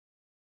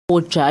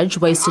The judge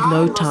wasted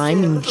no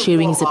time in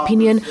sharing his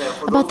opinion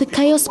about the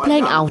chaos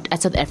playing out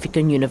at South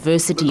African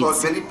universities.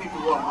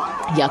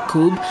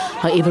 Yacoob,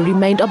 however,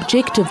 remained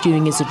objective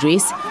during his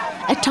address,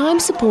 at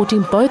times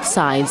supporting both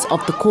sides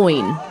of the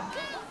coin.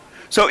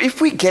 So if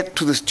we get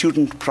to the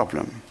student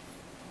problem,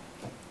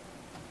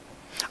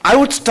 I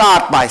would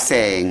start by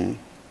saying,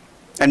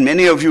 and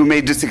many of you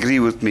may disagree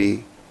with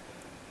me,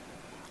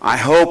 I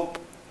hope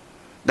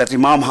that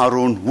Imam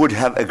Haron would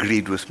have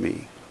agreed with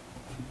me,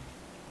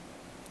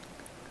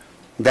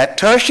 that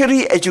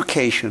tertiary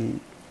education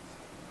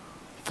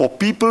for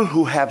people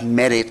who have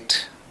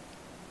merit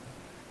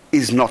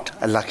is not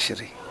a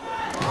luxury.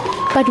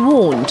 But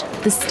warned,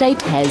 the state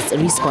has a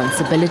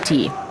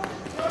responsibility.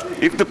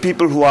 If the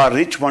people who are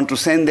rich want to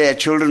send their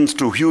children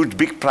to huge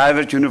big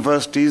private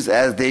universities,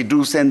 as they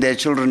do send their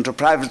children to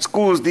private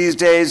schools these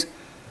days,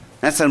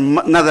 that's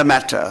another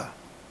matter.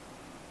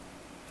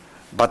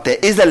 But there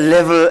is a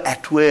level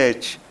at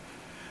which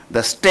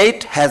the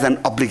state has an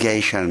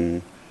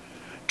obligation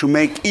to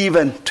make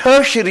even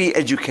tertiary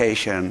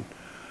education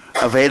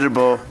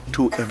available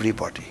to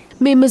everybody.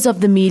 Members of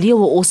the media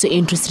were also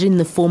interested in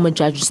the former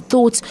judge's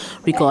thoughts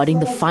regarding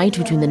the fight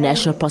between the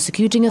National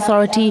Prosecuting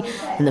Authority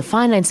and the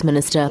Finance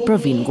Minister,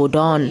 Pravin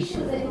Gordhan.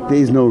 There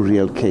is no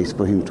real case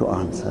for him to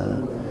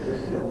answer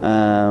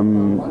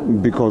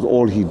because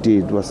all he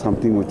did was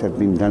something which had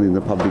been done in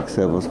the public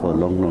service for a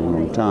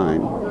long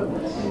time.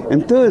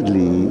 And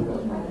thirdly,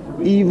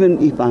 even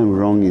if I'm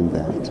wrong in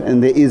that,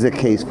 and there is a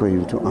case for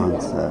him to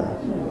answer,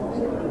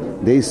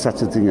 there is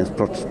such a thing as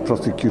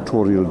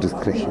prosecutorial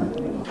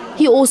discretion.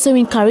 He also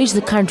encouraged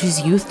the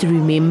country's youth to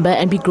remember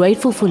and be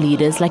grateful for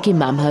leaders like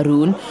Imam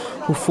Haron,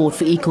 who fought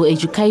for equal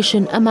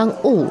education among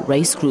all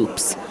race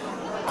groups.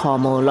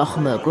 Carmel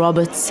Lochmerg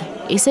Roberts,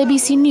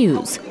 SABC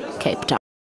News, Cape Town.